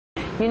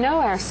You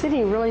know, our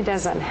city really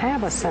doesn't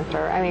have a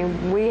center. I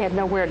mean, we had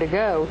nowhere to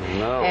go.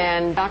 No.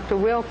 And Dr.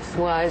 Wilkes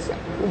was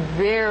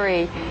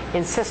very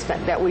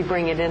insistent that we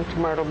bring it into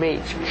Myrtle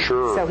Beach.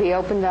 Sure. So he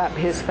opened up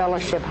his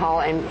fellowship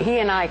hall, and he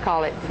and I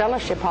call it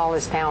Fellowship Hall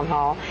is Town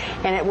Hall,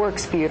 and it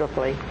works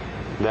beautifully.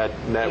 That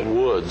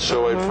would.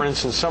 So, for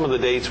instance, some of the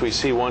dates we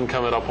see one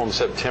coming up on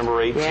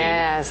September 18th.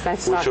 Yes,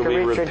 that's which Dr. will be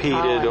Richard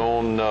repeated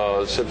Collin.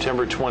 on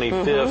September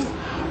 25th.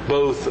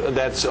 Both,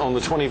 that's on the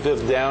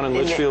 25th down in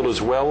Litchfield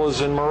as well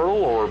as in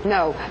Myrtle, or?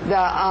 No,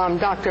 the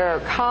Dr.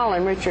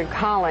 Collin, Richard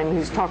Collin,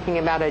 who's talking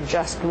about a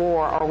just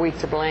war, are we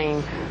to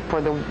blame for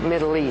the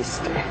Middle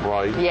East?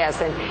 Right. Yes,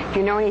 and if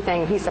you know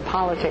anything, he's a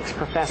politics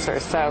professor,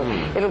 so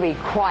it'll be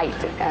quite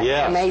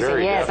amazing.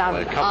 Very yes,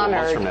 definitely. I'm A couple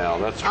months from now.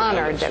 That's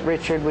honored tremendous. that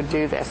Richard would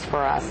do this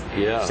for us.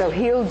 Yeah. So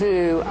he'll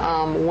do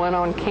one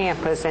on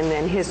campus, and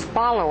then his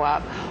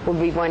follow-up will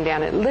be one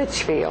down at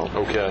Litchfield.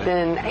 Okay.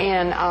 Then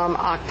in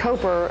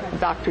October,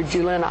 Dr.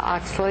 Julena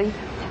Oxley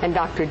and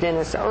Dr.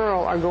 Dennis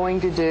Earle are going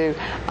to do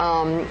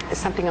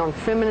something on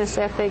feminist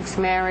ethics,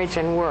 marriage,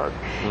 and work.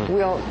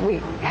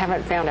 We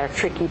haven't found our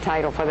tricky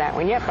title for that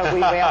one yet, but we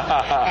will.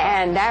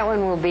 And that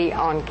one will be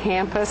on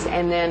campus,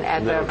 and then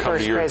at the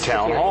First Presbyterian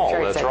Town Hall.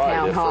 Church That's at right.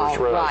 Town Hall.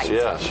 Right.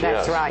 Yes,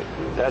 That's right.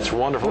 That's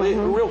wonderful.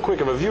 Real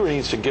quick, if a viewer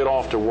needs to get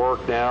off to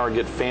work now or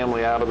get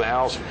family out of the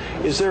house,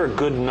 is there a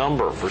good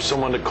number for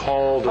someone to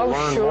call to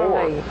learn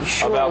more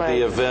about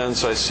the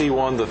events? I see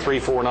one, the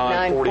 349-41.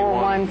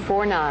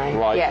 94149.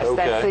 Right, yes, okay.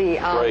 that's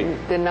Great.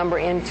 the number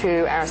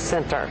into our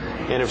center.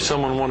 And if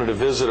someone wanted to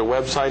visit a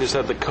website, is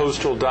that the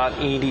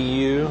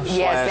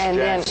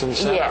coastal.edu/Jackson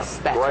Center? Yes,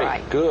 that's Great,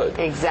 right. Good.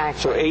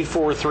 Exactly. So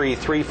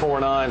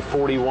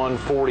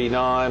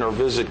 843-349-4149 or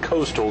visit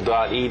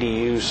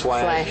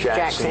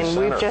coastal.edu/Jackson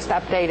Center. We've just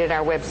updated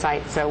our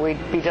website, so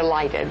we'd be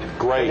delighted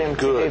for them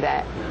to do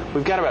that.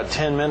 We've got about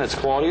 10 minutes,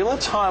 Claudia.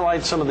 Let's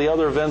highlight some of the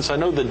other events. I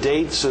know the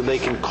dates, so they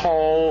can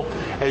call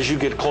as you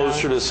get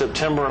closer to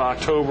September and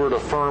October to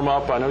firm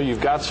up. I know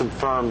you've got some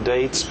firm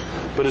dates,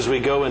 but as we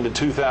go into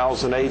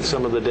 2008,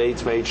 some of the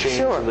dates may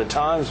change and the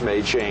times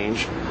may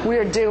change.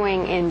 We're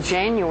doing in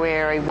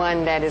January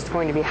one that is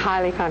going to be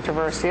highly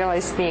controversial.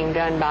 It's being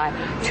done by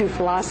two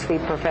philosophy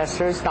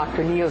professors,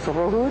 Dr. Niels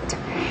Rohut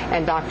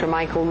and Dr.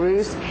 Michael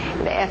Roos,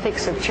 the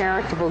ethics of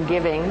charitable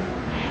giving.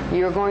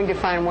 You're going to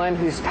find one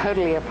who's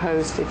totally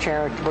opposed to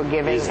charitable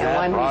giving and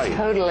one who's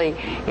totally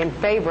in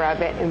favor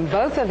of it, and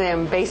both of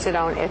them base it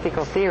on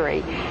ethical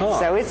theory.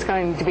 So it's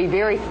going to be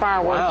very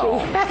fireworky.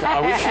 Wow.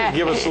 I wish you'd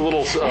give us a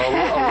little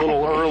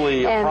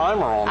early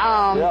primer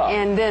on that.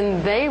 And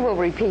then they will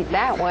repeat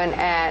that one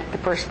at the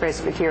First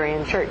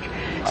Presbyterian Church.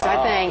 So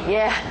I think,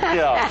 yeah,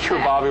 I'm sure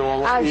Bobby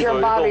will I'm sure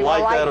Bobby will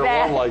like that. Or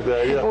won't like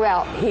that. Yeah.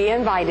 Well, he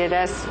invited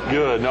us.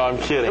 Good. No, I'm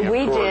kidding.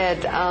 We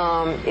did,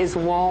 is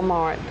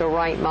Walmart the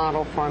right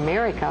model for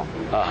America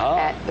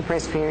at the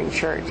Presbyterian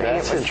Church?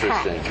 That's and it was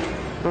interesting.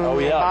 Packed. Oh,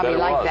 yeah. Bobby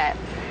liked that.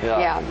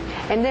 Yeah.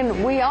 And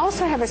then we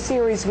also have a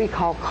series we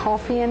call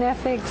Coffee and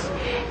Ethics.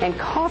 And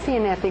Coffee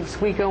and Ethics,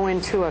 we go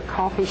into a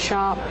coffee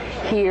shop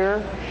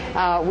here.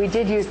 We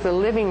did use the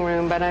living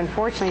room, but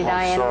unfortunately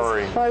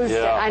Diana's closed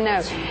it. I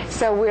know.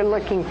 So we're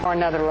looking for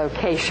another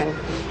location.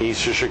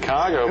 East of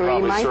Chicago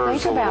we might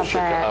serves think about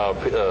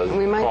that.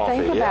 We might coffee.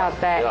 think about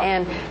that.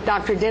 And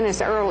Dr.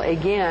 Dennis Earle,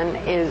 again,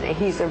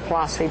 he's a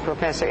philosophy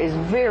professor, is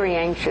very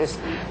anxious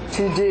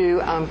to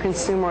do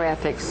consumer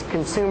ethics,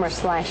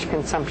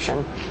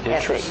 consumer/consumption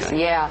ethics.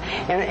 Yeah,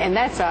 and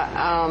that's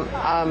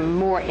a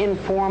more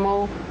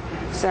informal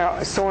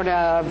sort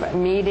of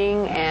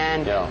meeting,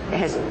 and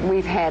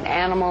we've had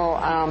animal,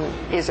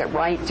 is it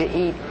right to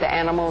eat the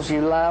animals you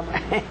love?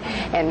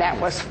 And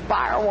that was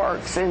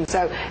fireworks. And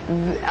so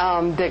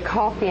the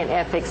Coffee and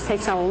Ethics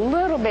takes on a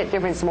little bit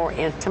different, it's more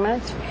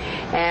intimate,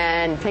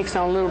 and takes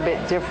on a little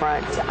bit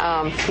different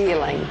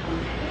feeling.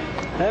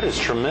 That is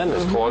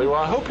tremendous, Claudia. Well,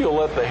 I hope you'll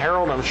let the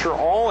Herald, I'm sure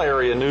all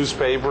area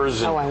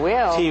newspapers and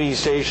TV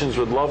stations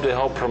would love to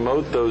help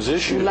promote those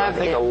issues. I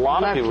think a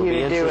lot of people would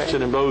be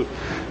interested in both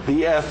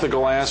the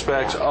ethical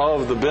aspects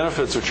of the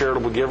benefits of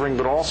charitable giving,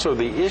 but also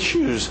the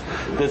issues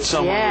that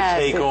someone would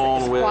take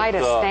on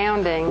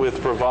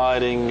with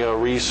providing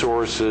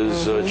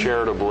resources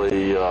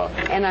charitably.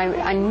 And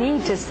I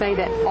need to say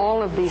that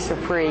all of these are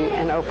free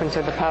and open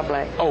to the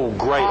public. Oh,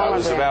 great. I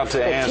was about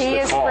to ask the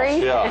cost.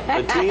 Free.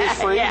 Yeah. The tea is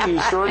free. Do you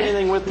serve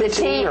anything with the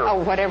tea?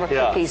 Whatever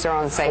cookies are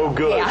on sale. Oh,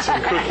 good.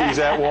 Some cookies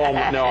at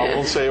Walmart. No, I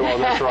won't say, well,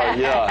 that's right.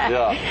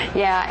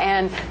 Yeah,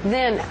 and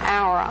then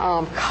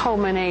our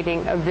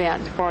culminating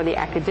event for the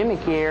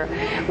academic year,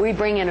 we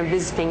bring in a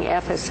visiting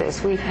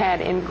ethicist. We've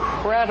had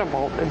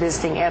incredible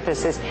visiting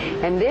ethicists,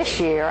 and this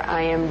year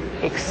I am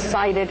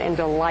excited and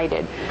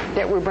delighted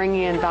that we're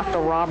bringing in Dr.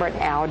 Robert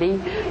Audi,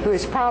 who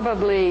is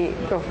probably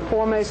the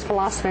foremost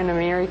philosopher in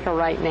America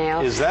right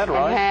now. Is that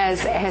right? And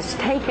has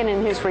taken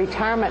in his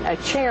retirement a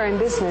chair in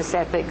business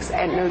ethics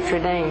at Notre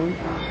Dame.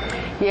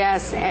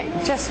 Yes,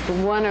 just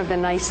one of the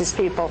nicest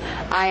people.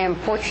 I am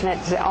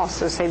fortunate to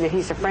also say that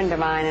he's a friend of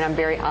mine, and I'm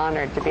very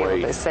honored to be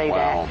able to say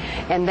that.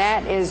 And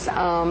that is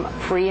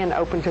free and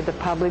open to the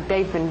public.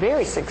 They've been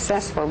very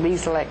successful,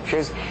 these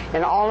lectures,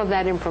 and all of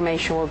that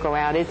information will go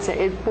out.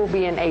 It will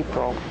be in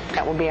April.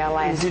 That will be our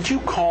last. Did you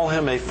call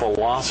him a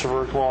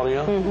philosopher,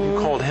 Claudia? You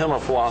called him a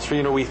philosopher.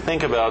 You know, we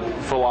think about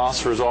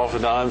philosophers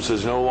oftentimes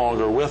as no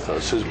longer with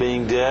us, as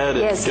being dead.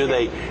 Yes, do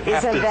they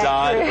have to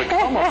die to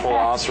become a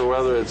philosopher,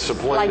 whether it's a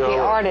Plato like the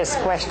artist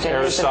question,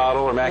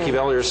 Aristotle or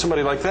Machiavelli or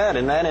somebody like that?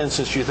 In that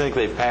instance, you think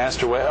they've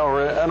passed away?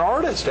 Or an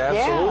artist,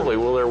 absolutely.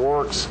 Will their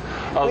works,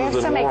 other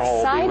than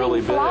Warhol, be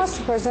really big? We have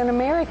some exciting philosophers in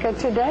America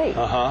today.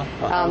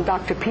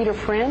 Dr. Peter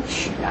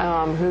French,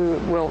 who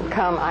will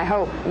come, I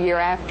hope, year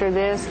after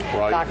this.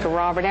 Dr.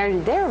 Robert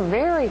Anderson.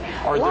 They're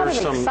Are there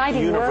some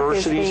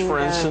universities, for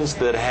instance,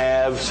 that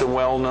have some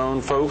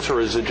well-known folks, or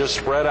is it just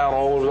spread out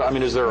all over? I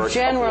mean, is there a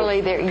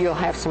generally you'll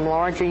have some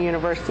larger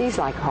universities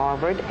like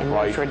Harvard and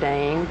Notre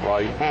Dame,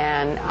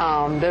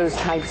 and those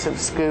types of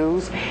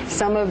schools.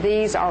 Some of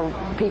these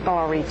people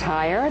are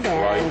retired,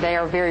 and they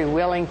are very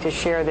willing to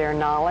share their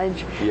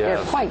knowledge.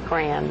 They're quite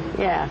grand.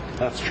 Yeah,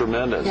 that's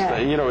tremendous.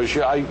 You know,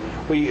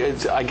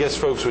 I guess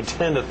folks would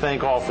tend to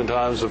think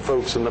oftentimes of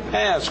folks in the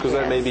past because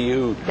that may be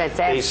who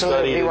they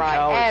studied in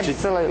college.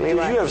 Absolutely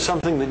Did you have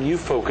something that you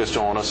focused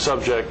on, a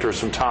subject or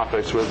some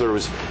topics, whether it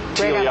was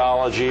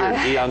teleology or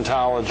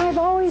deontology? I've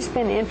always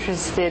been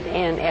interested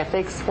in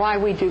ethics, why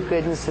we do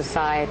good in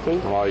society.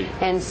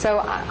 And so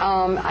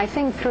I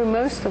think through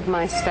most of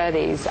my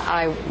studies,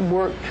 I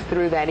worked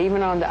through that,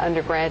 even on the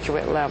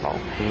undergraduate level.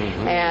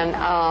 And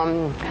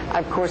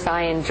of course,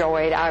 I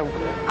enjoyed,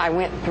 I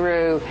went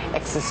through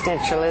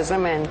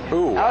existentialism, and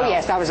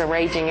yes, I was a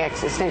raging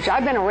existentialist.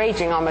 I've been a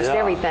raging almost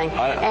everything.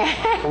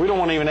 We don't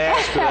want to even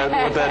ask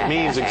what that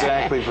means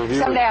exactly for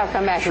viewers. Someday I'll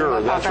come back.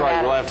 Sure, that's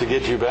right. We'll have to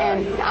get you back.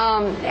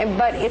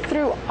 But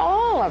through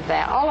all of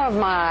that, all of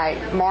my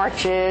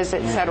marches,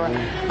 etc.,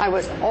 I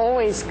was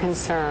always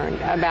concerned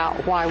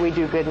about why we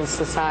do good in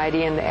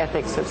society and the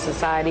ethics of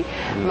society.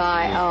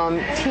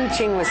 My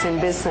teaching was in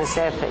business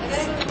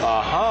ethics.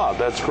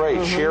 That's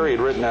great. Sherry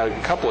had written a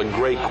couple of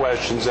great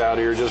questions out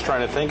here, just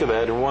trying to think of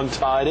that, and one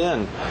tied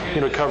in.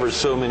 You know, it covers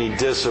so many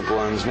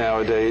disciplines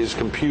nowadays.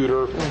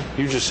 Computer,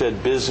 you just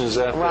said business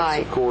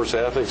ethics, of course,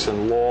 ethics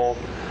and law.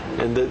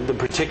 And the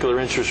particular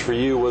interest for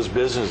you was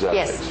business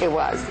ethics. Yes, it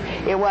was.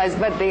 It was,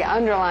 but the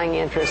underlying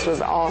interest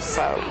was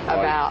also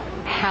about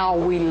how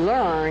we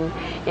learn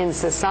in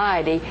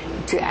society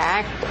to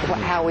act,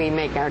 how we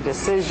make our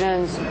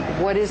decisions.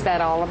 What is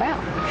that all about?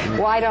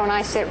 Why don't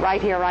I sit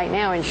right here, right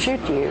now, and shoot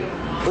you?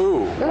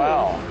 Ooh,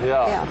 wow,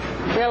 yeah,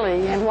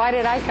 really. And why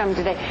did I come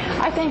today?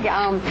 I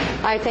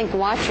think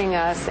watching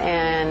us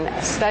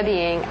and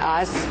studying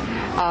us,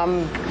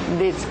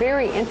 it's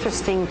very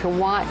interesting to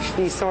watch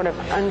these sort of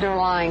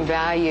underlying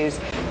values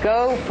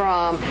go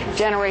from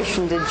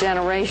generation to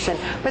generation,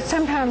 but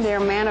sometimes they're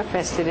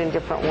manifested in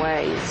different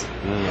ways.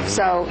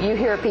 So you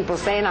hear people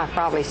say, and I've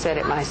probably said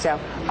it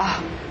myself,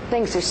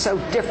 things are so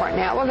different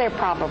now. Well, they're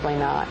probably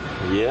not.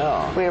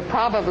 Yeah. We're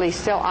probably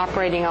still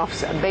operating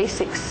off a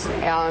basic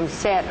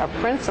set of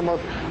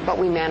principles, but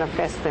we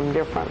manifest them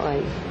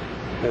differently.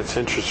 That's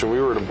interesting.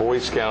 We were at a Boy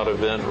Scout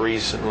event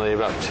recently,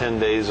 about 10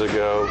 days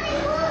ago.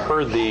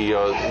 Heard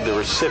the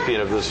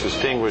recipient of this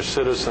Distinguished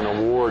Citizen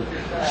Award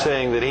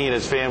saying that he and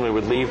his family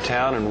would leave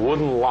town and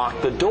wouldn't lock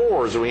the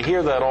doors. And we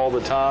hear that all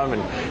the time,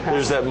 and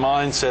there's that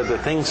mindset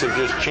that things have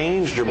just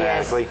changed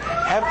dramatically.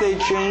 Have they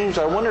changed?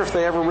 I wonder if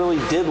they ever really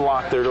did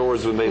lock their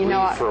doors when they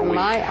leave for a week.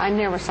 I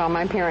never saw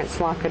my parents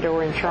lock a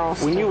door in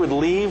Charleston. When you would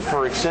leave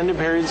for extended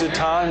periods of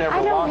time, never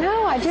lock? I don't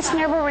know. I just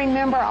never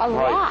remember a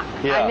lock.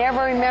 I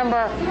never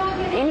remember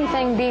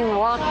anything being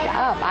locked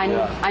up.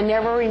 I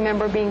never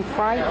remember being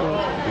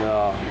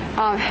frightened.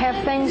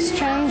 Have things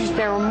changed?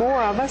 There are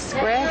more of us,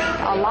 Greg,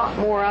 a lot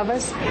more of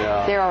us.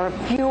 There are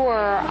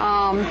fewer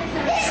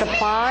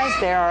supplies,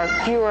 there are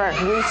fewer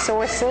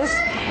resources,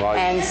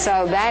 and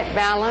so that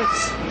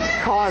balance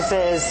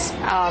causes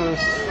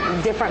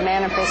different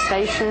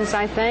manifestations,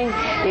 I think.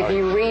 If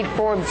you read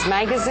Forbes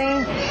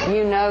magazine,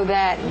 you know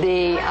that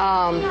the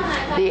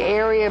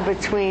area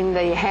between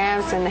the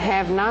haves and the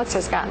have-nots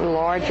has gotten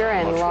larger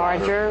and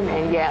larger,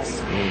 and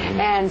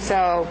and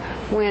so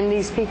when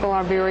these people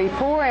are very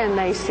poor and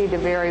they see the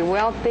very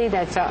wealthy,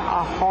 that's a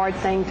hard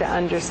thing to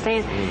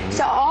understand.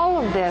 So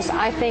all of this,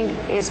 I think,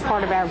 is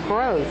part of our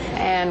growth,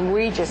 and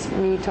we just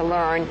need to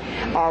learn,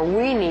 or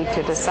we need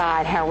to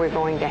decide how we're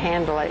going to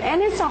handle it.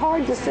 And it's a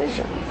hard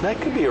decision. That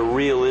could be a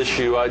real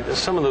issue.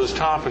 Some of those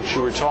topics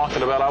you were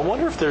talking about, I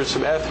wonder if there's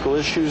some ethical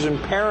issues in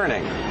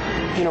parenting.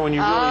 You know, when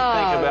you really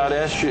think about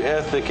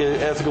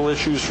ethical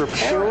issues for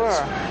parents.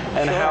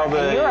 And how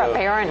they... You're a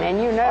parent, and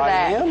you know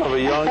that. I am, of a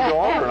young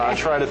daughter, and I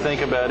try to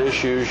think about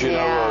issues, you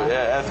know,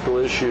 ethical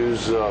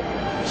issues,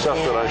 stuff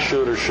that I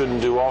should or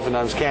shouldn't do.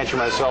 Oftentimes catching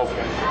myself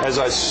as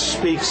I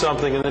speak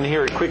something and then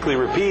hear it quickly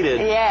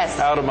repeated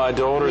out of my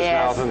daughter's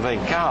mouth and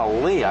think,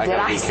 golly, I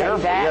got to be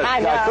careful. That?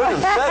 I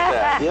couldn't have said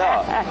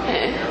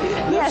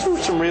that, Yes. Those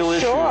are some real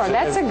issues. Sure,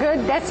 that's a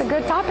good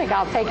topic.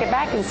 I'll take it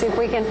back and see if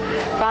we can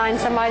find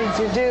somebody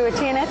to do a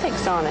tea and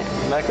ethics on it.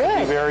 That could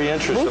be very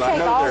interesting. We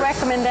take all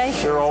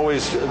recommendations. There are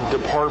always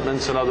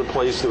departments and other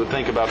places that would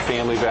think about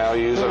family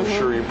values. I'm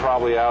sure you're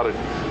probably out at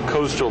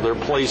Coastal. There are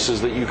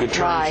places that you could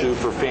turn to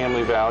for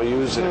family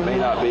values, and it may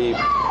not be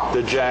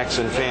the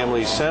Jackson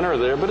Family Center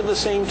there, but at the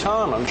same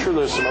time, I'm sure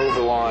there's some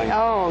overlying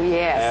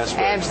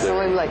aspects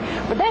absolutely.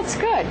 there. But that's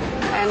good,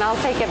 and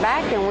I'll take it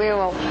back, and we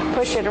will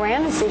push it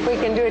around and see if we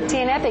can do a tea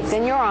and ethics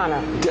in your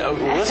honor.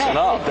 Listen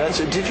up.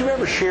 Did you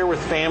ever share with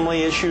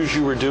family issues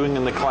you were doing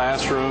in the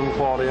classroom,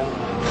 Claudia?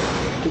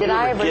 Did you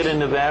ever get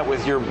into that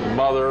with your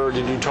mother, or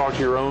did you talk to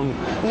your own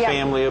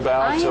family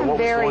about what was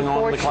going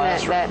on in the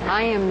classroom? I am very fortunate that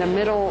I am the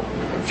middle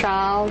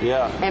child,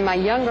 and my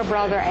younger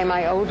brother and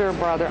my older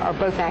brother are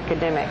both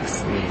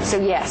academics. So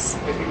yes,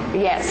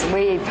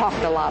 we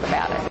talked a lot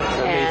about it.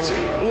 It's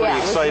pretty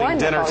exciting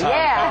dinner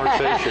time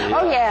conversation.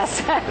 Oh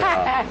yes,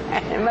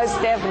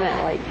 most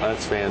definitely.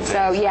 That's fantastic.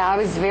 So I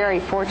was very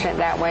fortunate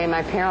that way.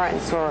 My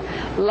parents were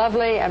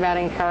lovely about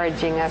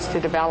encouraging us to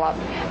develop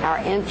our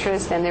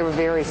interest, and they were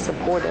very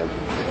supportive.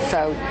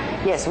 So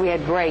yes, we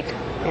had great.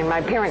 And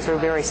my parents were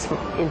very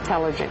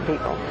intelligent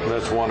people.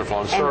 That's wonderful.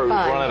 I'm sorry we've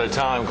run out of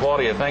time.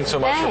 Claudia, thanks so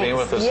much for being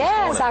with us this morning.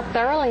 Yes, I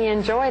thoroughly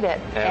enjoyed it.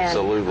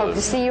 Absolutely. And hope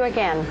to see you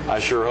again. I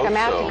sure hope so. Come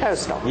out to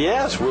Coastal.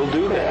 Yes, we'll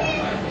do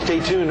that. Stay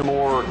tuned to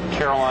more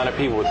Carolina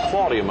People with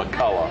Claudia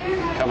McCollough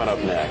coming up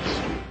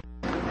next.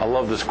 I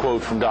love this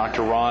quote from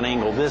Dr. Ron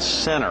Engel. This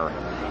center,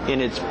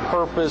 in its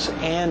purpose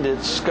and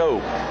its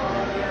scope,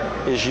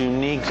 is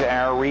unique to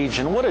our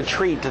region. What a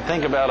treat to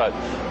think about a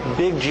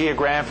big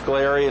geographical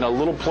area in a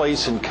little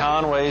place in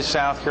Conway,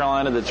 South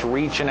Carolina that's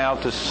reaching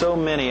out to so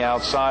many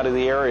outside of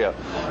the area,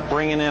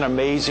 bringing in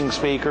amazing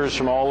speakers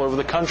from all over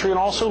the country, and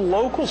also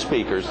local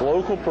speakers,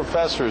 local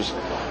professors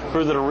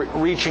that are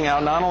reaching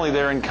out not only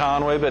there in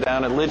Conway, but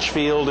down at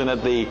Litchfield and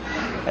at the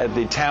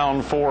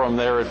town forum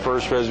there at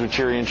First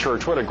Presbyterian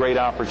Church. What a great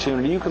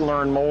opportunity. You can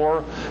learn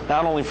more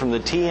not only from the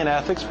tea and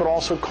ethics, but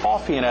also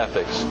coffee and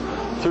ethics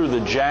through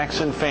the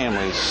Jackson Family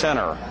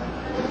Center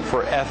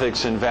for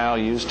Ethics and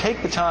Values.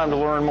 Take the time to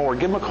learn more.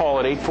 Give them a call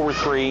at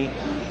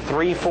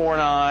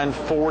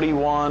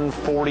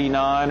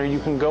 843-349-4149, or you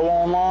can go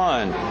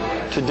online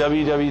to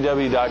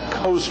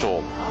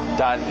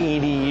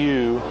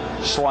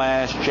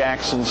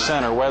www.coastal.edu/Jackson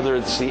Center, whether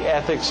it's the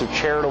ethics of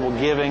charitable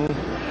giving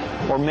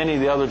or many of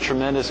the other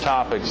tremendous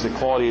topics that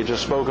Claudia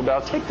just spoke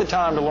about. Take the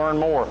time to learn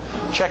more.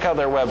 Check out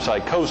their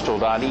website,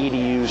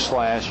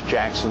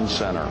 coastal.edu/Jackson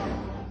Center.